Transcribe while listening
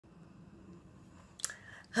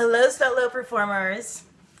Hello, solo performers.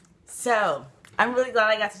 So, I'm really glad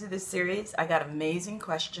I got to do this series. I got amazing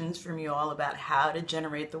questions from you all about how to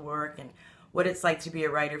generate the work and what it's like to be a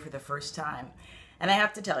writer for the first time. And I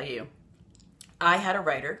have to tell you, I had a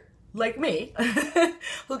writer, like me,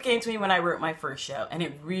 who came to me when I wrote my first show, and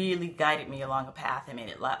it really guided me along a path and made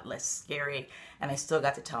it a lot less scary, and I still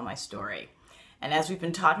got to tell my story. And as we've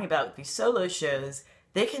been talking about these solo shows,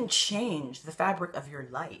 they can change the fabric of your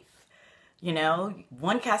life. You know,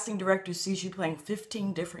 one casting director sees you playing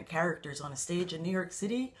 15 different characters on a stage in New York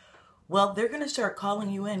City. Well, they're going to start calling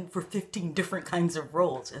you in for 15 different kinds of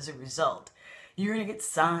roles as a result. You're going to get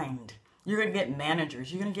signed. You're going to get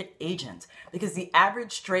managers. You're going to get agents. Because the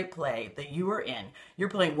average straight play that you are in, you're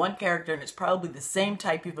playing one character and it's probably the same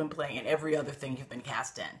type you've been playing in every other thing you've been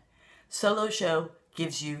cast in. Solo show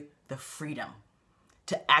gives you the freedom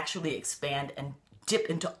to actually expand and dip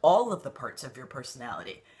into all of the parts of your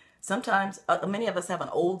personality. Sometimes, many of us have an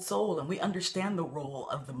old soul and we understand the role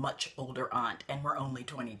of the much older aunt and we're only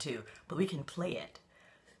 22, but we can play it.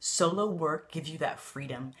 Solo work gives you that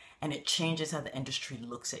freedom and it changes how the industry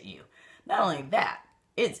looks at you. Not only that,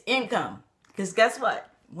 it's income. Because guess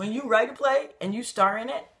what? When you write a play and you star in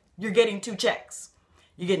it, you're getting two checks.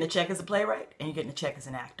 You're getting a check as a playwright and you're getting a check as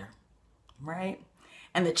an actor, right?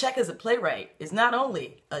 And the check as a playwright is not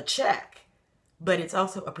only a check, but it's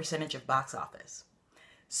also a percentage of box office.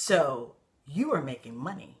 So you are making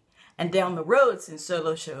money. And down the road, since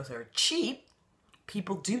solo shows are cheap,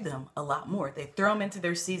 people do them a lot more. They throw them into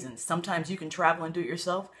their seasons. Sometimes you can travel and do it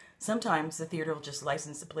yourself. Sometimes the theater will just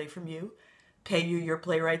license the play from you, pay you your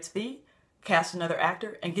playwright's fee, cast another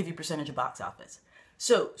actor, and give you percentage of box office.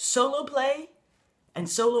 So solo play and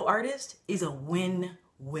solo artist is a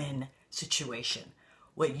win-win situation.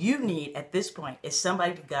 What you need at this point is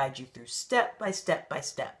somebody to guide you through step by step by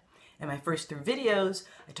step. In my first 3 videos,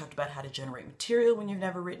 I talked about how to generate material when you've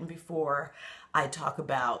never written before. I talk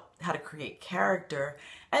about how to create character,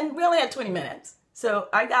 and we only had 20 minutes. So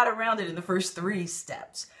I got around it in the first 3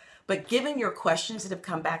 steps. But given your questions that have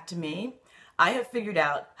come back to me, I have figured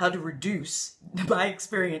out how to reduce my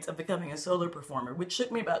experience of becoming a solo performer, which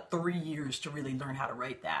took me about 3 years to really learn how to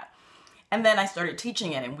write that. And then I started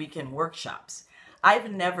teaching it in weekend workshops.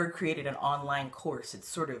 I've never created an online course. It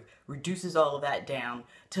sort of reduces all of that down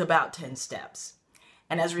to about 10 steps.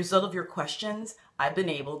 And as a result of your questions, I've been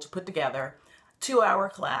able to put together a 2-hour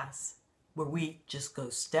class where we just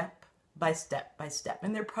go step by step by step.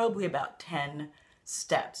 And there are probably about 10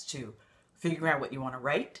 steps to figuring out what you want to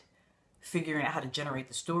write, figuring out how to generate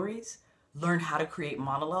the stories, learn how to create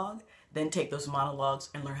monologue, then take those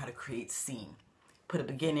monologues and learn how to create scene. Put a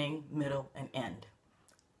beginning, middle, and end.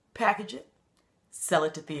 Package it, sell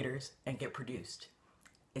it to theaters, and get produced.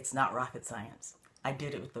 It's not rocket science. I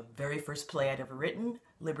did it with the very first play I'd ever written,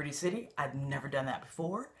 Liberty City. I've never done that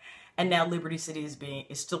before. And now Liberty City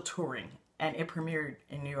is still touring, and it premiered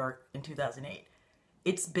in New York in 2008.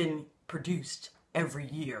 It's been produced every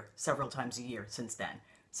year, several times a year since then.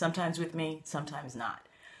 Sometimes with me, sometimes not.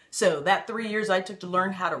 So that 3 years I took to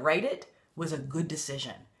learn how to write it was a good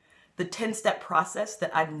decision. The 10-step process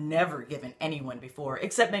that I've never given anyone before,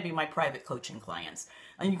 except maybe my private coaching clients.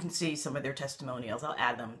 And you can see some of their testimonials. I'll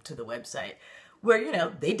add them to the website. Where, you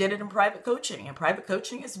know, they did it in private coaching. And private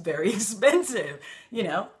coaching is very expensive. You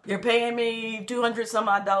know, you're paying me $200 some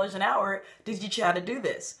odd an hour to teach you how to do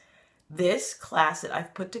this. This class that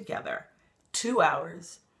I've put together, 2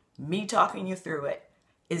 hours, me talking you through it,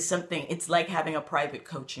 is something, it's like having a private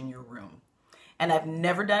coach in your room. And I've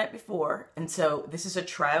never done it before. And so this is a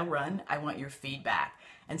trial run. I want your feedback.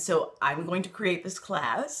 And so I'm going to create this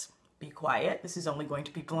class. Be quiet. This is only going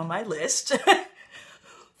to people on my list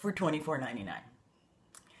for $24.99.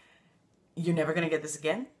 You're never going to get this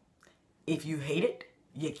again. If you hate it,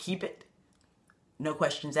 you keep it. No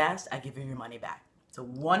questions asked. I give you your money back. It's a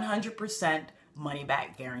 100% money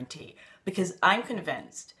back guarantee. Because I'm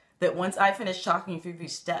convinced that once I finish talking through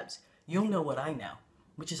these steps, you'll know what I know,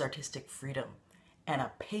 which is artistic freedom. And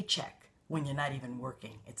a paycheck when you're not even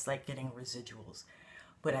working. It's like getting residuals.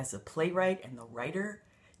 But as a playwright and the writer,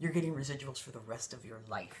 you're getting residuals for the rest of your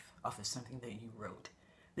life off of something that you wrote.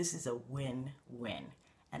 This is a win-win.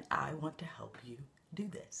 And I want to help you do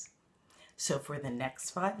this. So for the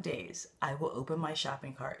next 5 days, I will open my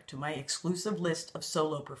shopping cart to my exclusive list of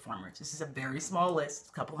solo performers. This is a very small list,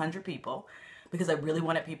 a couple hundred people, because I really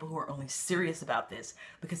wanted people who are only serious about this.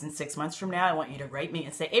 Because in 6 months from now, I want you to write me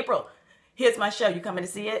and say, April, here's my show. You coming to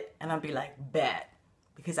see it? And I'll be like, bet,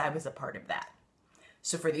 because I was a part of that.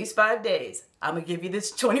 So for these 5 days, I'm going to give you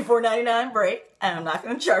this $24.99 break, and I'm not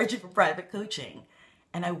going to charge you for private coaching.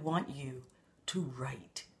 And I want you to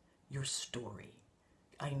write your story.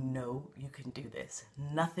 I know you can do this.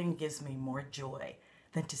 Nothing gives me more joy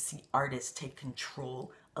than to see artists take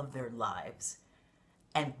control of their lives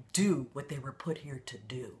and do what they were put here to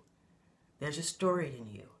do. There's a story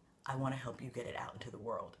in you. I want to help you get it out into the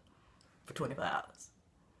world for $25.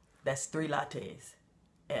 That's 3 lattes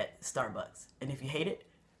at Starbucks. And if you hate it,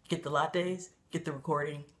 get the lattes, get the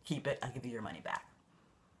recording, keep it. I'll give you your money back.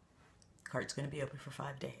 Cart's going to be open for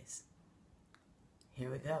 5 days.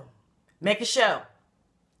 Here we go. Make a show.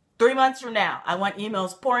 3 months from now, I want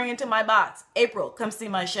emails pouring into my box. April, come see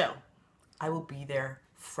my show. I will be there,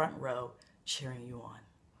 front row, cheering you on.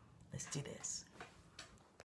 Let's do this.